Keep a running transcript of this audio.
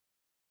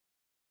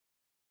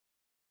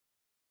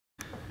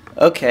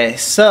Okay,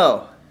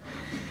 so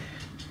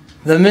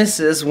the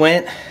missus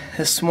went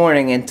this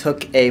morning and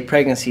took a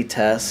pregnancy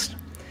test,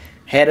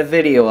 had a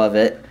video of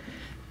it,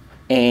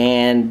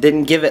 and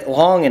didn't give it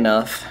long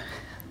enough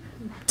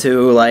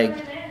to like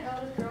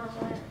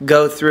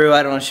go through.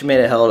 I don't know, she may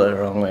have held it the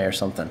wrong way or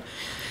something.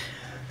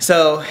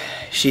 So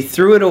she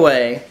threw it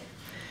away,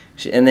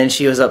 and then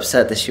she was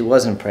upset that she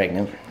wasn't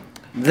pregnant.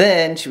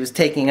 Then she was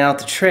taking out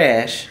the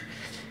trash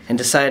and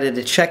decided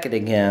to check it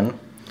again.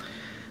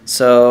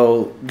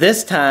 So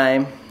this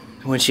time,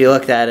 when she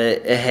looked at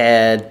it, it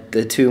had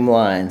the 2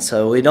 lines.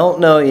 So we don't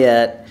know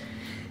yet,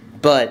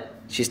 but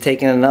she's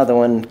taking another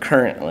one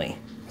currently.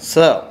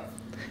 So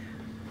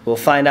we'll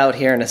find out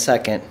here in a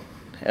second,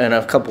 in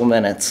a couple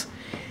minutes,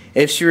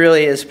 if she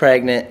really is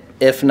pregnant.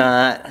 If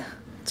not,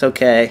 it's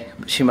okay.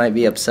 She might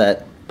be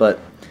upset, but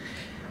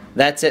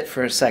that's it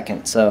for a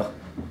second. So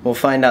we'll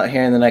find out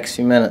here in the next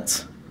few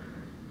minutes.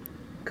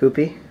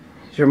 Koopy,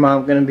 is your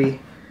mom gonna be?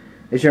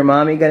 Is your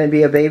mommy gonna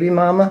be a baby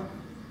mama?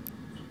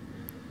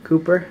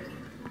 Cooper?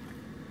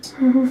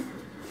 Mm-hmm.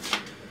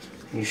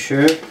 You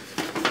sure?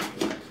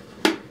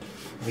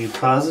 Are you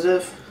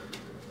positive?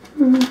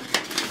 Mm-hmm.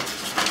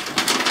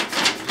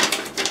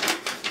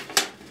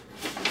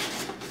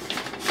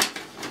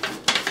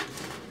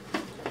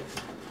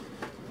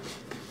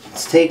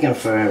 It's taking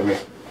forever.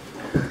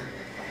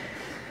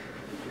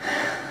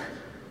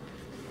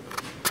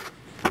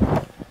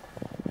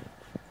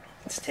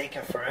 It's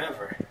taking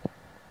forever.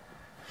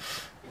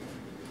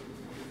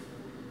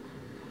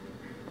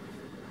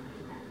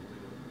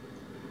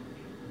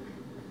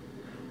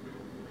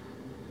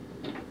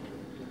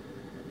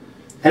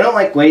 I don't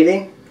like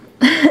waiting.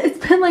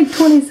 It's been like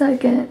 20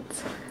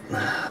 seconds.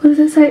 What does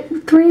it say?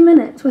 3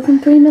 minutes. Within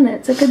 3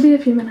 minutes. It could be a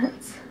few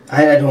minutes.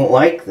 I don't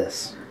like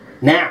this.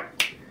 Now.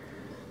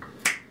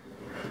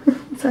 It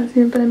hasn't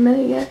even been a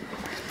minute yet.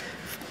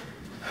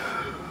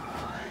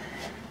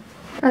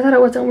 I thought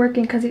it wasn't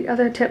working because the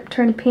other tip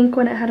turned pink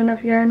when it had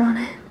enough urine on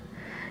it.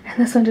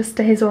 And this one just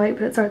stays white,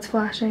 but it starts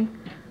flashing.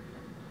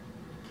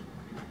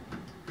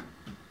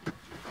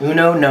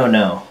 Uno, no,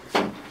 no.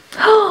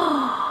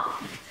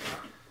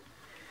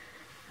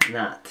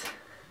 Not.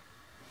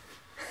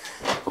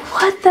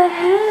 What the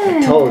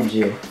heck? I told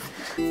you.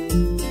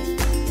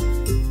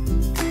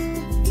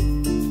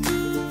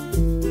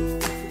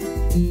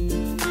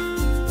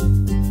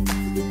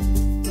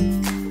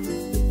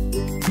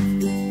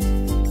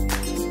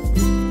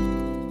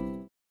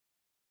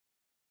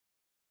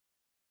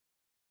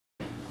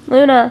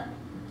 Luna.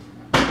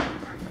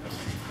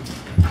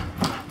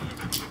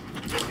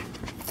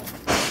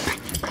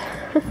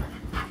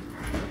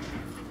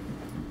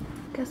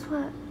 Guess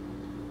what?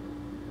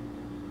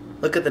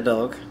 Look at the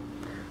dog.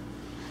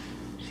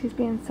 She's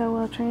being so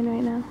well trained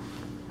right now.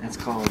 That's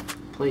called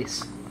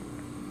Place.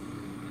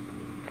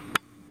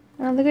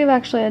 I don't think we've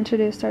actually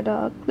introduced our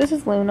dog. This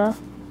is Luna.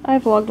 I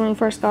vlogged when we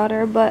first got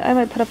her, but I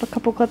might put up a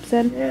couple clips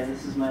in. Yeah,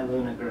 this is my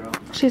Luna girl.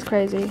 She's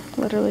crazy.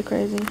 Literally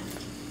crazy.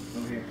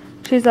 Over here.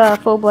 She's a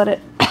full-blooded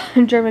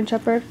German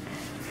Shepherd.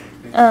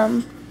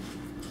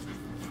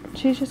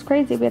 She's just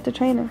crazy. We have to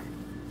train her.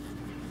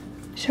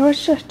 Show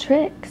us her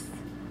tricks.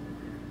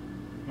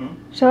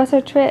 Show us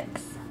her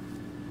tricks.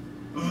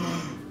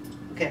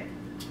 Okay.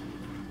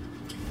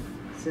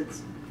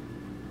 Sits.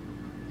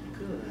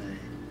 Good.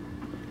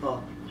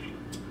 Oh.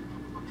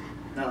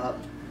 No, up.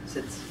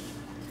 Sits.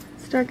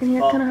 It's dark in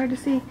here. It's kind of hard to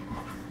see.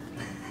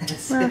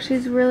 Wow,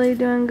 she's really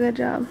doing a good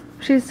job.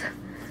 She just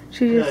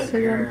Good the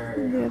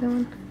girl. other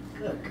one.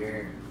 Good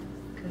girl.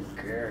 Good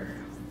girl.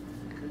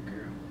 Good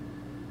girl.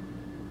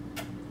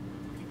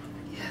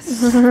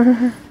 Yes.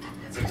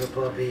 That's a good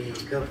puppy.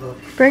 Good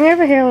puppy. Bring her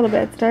over here a little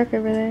bit. It's dark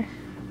over there.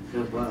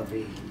 Good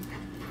puppy.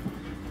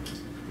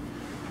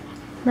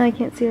 Now I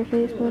can't see her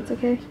face, but it's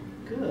okay.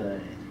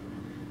 Good.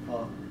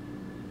 Oh.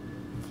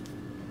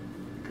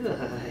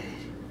 Good.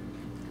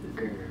 Good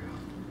girl.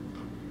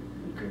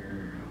 Good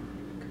girl.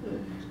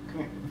 Good. Come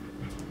here.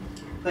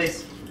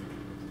 Place.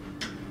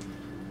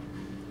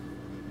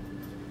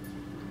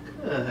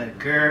 Good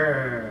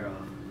girl.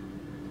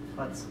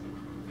 What's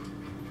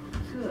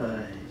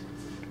good?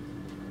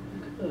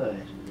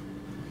 Good.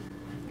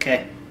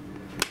 Okay.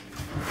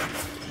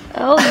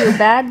 Oh, you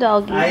bad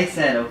doggy. I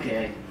said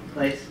okay.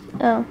 Place.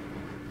 Oh.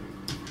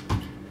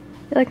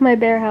 You like my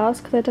bear house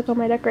because I took all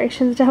my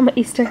decorations down by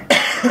Easter.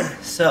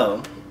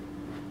 So,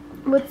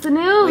 What's the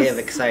news? we have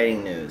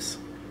exciting news.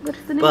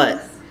 What's the news?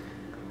 But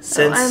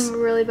since I'm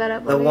really bad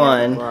at the vlogging. one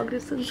I haven't vlogged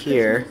just since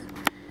here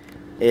Christmas.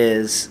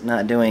 is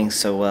not doing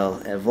so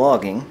well at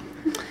vlogging,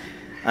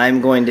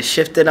 I'm going to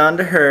shift it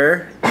onto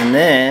her, and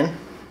then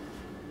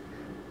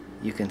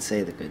you can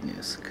say the good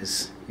news,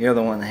 because you're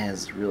the one that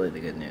has really the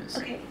good news.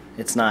 Okay.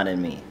 It's not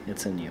in me,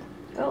 it's in you.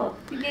 Oh,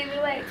 you gave it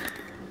away.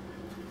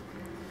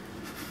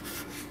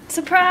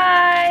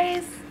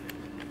 Surprise!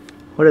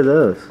 What are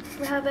those?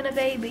 We're having a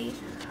baby.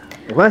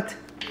 What?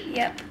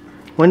 Yep.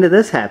 When did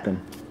this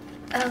happen?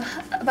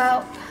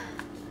 About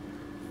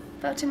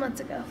 2 months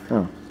ago.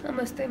 Oh,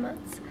 Almost 3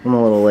 months. I'm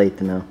a little late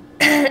to know.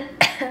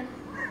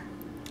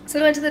 So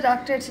we went to the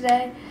doctor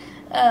today.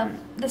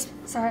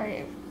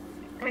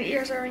 My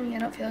ears are ringing. I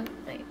don't feel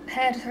my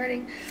head is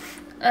hurting.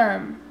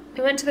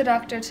 We went to the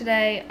doctor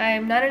today.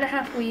 I'm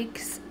 9.5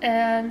 weeks,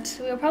 and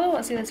we probably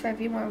won't see this for a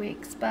few more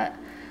weeks, but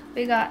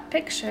we got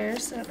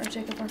pictures. I don't know if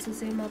Jacob wants to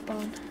zoom up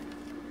on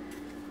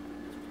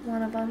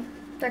one of them.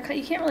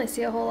 You can't really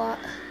see a whole lot.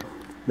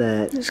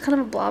 There's kind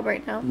of a blob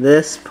right now.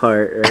 This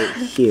part right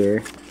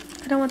here.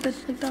 I don't want the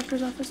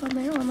doctor's office on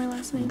there or my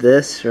last name.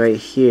 This right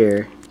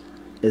here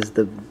is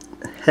the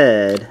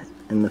head,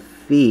 and the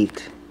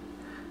feet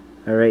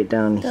are right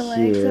down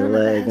here,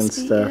 leg and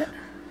stuff.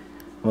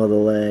 Well, the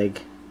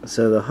leg.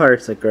 So the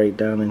heart's like right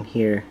down in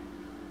here.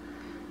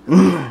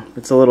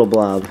 It's a little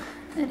blob.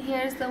 And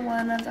here's the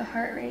one of the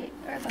heart rate,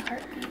 or the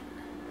heartbeat.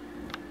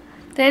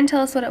 They didn't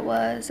tell us what it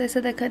was. They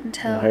said they couldn't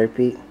tell. The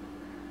heartbeat?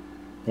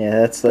 Yeah,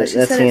 that's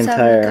the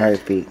entire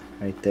heartbeat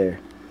right there.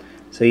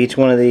 So each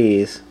one of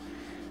these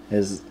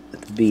is the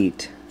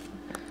beat.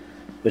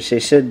 Which they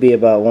should be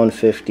about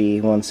 150,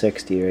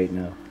 160 right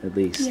now, at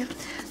least. Yeah,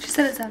 she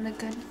said it sounded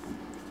good.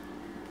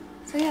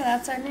 So yeah,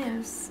 that's our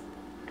news.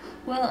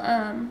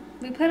 Well,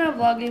 we plan on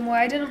vlogging more.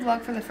 I didn't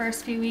vlog for the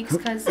first few weeks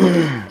because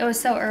it was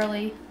so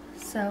early.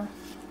 So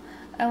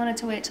I wanted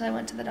to wait till I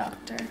went to the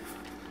doctor.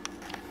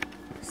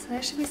 So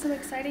there should be some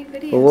exciting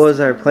videos. Well, what was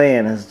our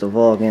plan? Is to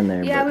vlog in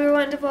there? Yeah, we were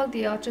wanting to vlog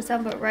the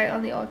ultrasound, but right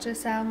on the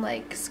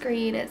ultrasound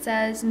screen it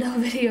says no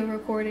video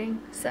recording,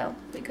 so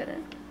we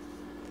couldn't.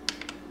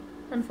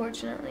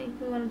 Unfortunately,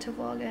 we wanted to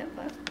vlog it,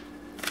 but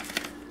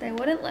they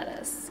wouldn't let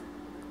us.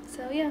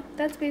 So yeah,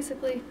 that's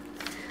basically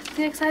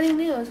the exciting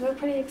news. We're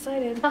pretty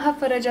excited. I'll have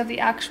footage of the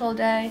actual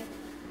day,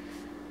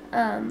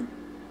 because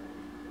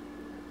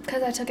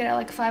I took it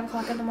at 5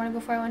 o'clock in the morning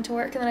before I went to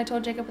work, and then I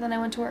told Jacob, and then I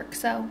went to work.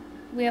 So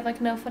we have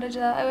no footage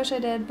of that. I wish I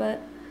did,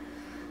 but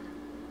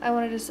I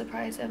wanted to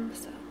surprise him.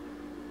 So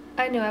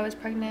I knew I was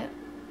pregnant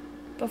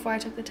before I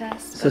took the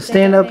test. So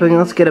stand up and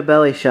let's get a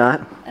belly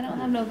shot. I don't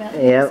have no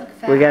belly.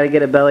 Yep, we gotta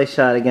get a belly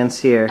shot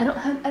against here. I don't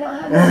have no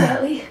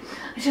belly.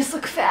 I just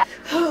look fat.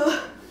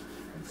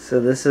 So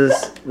this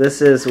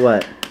is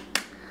what?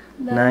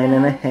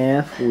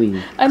 9.5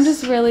 weeks. I'm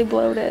just really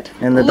bloated.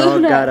 And the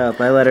dog got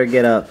up. I let her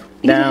get up.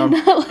 Down. You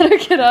did not let her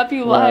get up,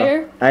 you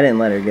liar. I didn't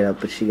let her get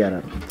up, but she got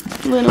up.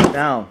 Luna.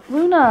 Down.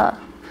 Luna.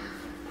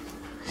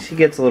 She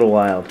gets a little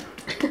wild.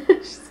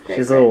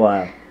 She's a little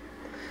wild.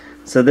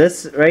 So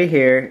this right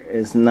here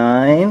is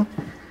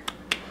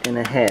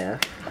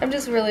 9.5. I'm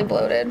just really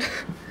bloated.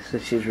 So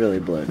she's really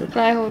bloated. And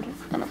I hold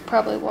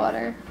probably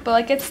water,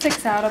 but it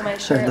sticks out of my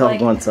shirt. Her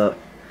dog wants up.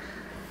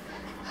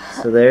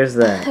 So there's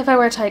that. If I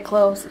wear tight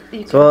clothes,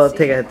 you so I have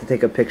to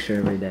take a picture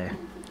every day.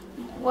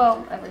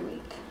 Well, every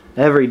week.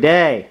 Every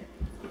day.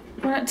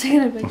 We're not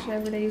taking a picture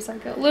every day, you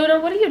psycho. Luna,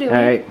 what are you doing?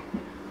 All right.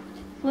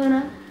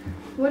 Luna,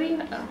 what are you?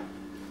 Oh.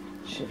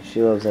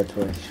 She loves that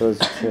toy. She loves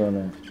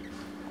chewing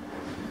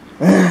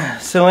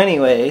it. So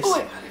anyways, oh, I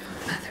gotta go to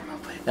the bathroom real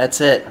quick. That's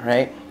it,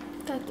 right?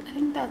 I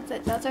think that's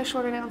it. That's our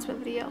short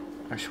announcement video.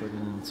 Our short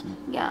announcement.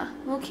 Yeah,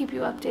 we'll keep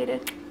you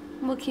updated.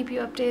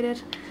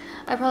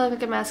 I probably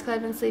look a mess because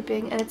I've been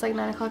sleeping, and it's 9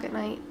 o'clock at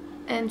night,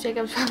 and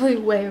Jacob's probably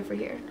way over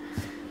here.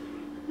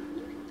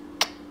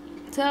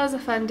 So that was a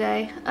fun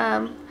day.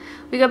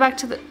 We go back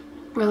to the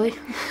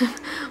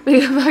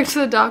we go back to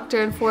the doctor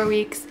in 4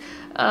 weeks,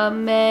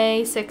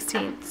 May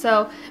 16th.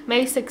 So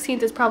May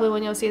 16th is probably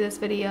when you'll see this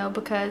video,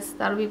 because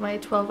that'll be my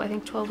 12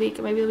 week,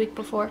 or maybe the week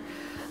before.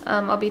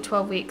 I'll be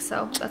 12 weeks,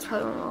 so that's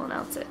probably when we'll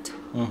announce it.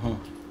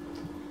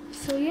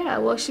 So yeah,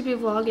 we'll should be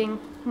vlogging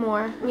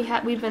more.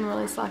 We've been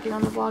really slacking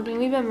on the vlogging.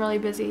 We've been really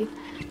busy.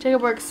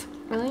 Jacob works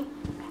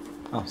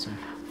Oh, sorry.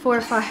 4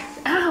 or 5.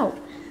 Ow!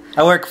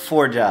 I work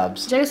 4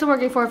 jobs. Jacob's been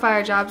working 4 or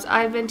 5 jobs.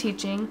 I've been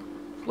teaching,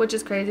 which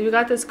is crazy. We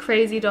got this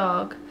crazy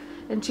dog,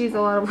 and she's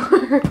a lot of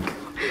work,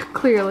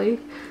 clearly.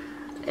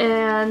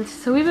 And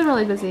so we've been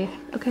really busy.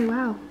 Okay,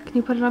 wow. Can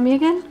you put it on me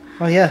again?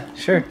 Oh yeah,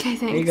 sure. Okay,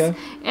 thanks. There you go.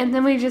 And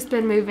then we've just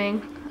been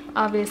moving.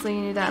 Obviously,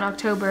 you knew that in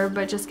October,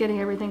 but just getting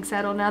everything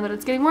settled. Now that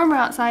it's getting warmer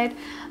outside,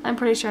 I'm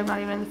pretty sure I'm not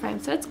even in the frame.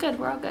 So it's good.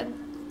 We're all good.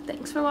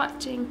 Thanks for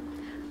watching.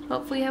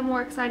 Hopefully you have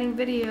more exciting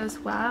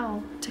videos,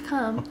 wow, to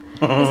come.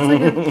 This is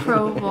like a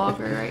pro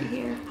vlogger right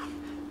here.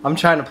 I'm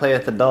trying to play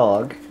with the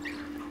dog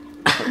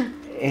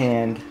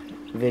and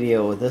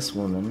video with this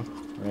woman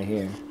right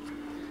here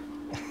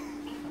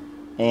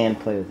and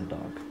play with the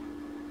dog.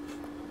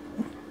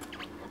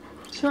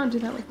 She won't do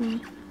that with me.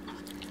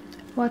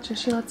 Watch her,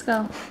 she lets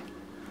go.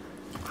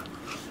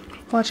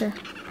 Watch her.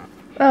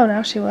 Oh,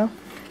 now she will.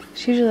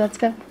 She usually lets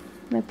go in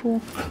my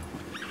pool.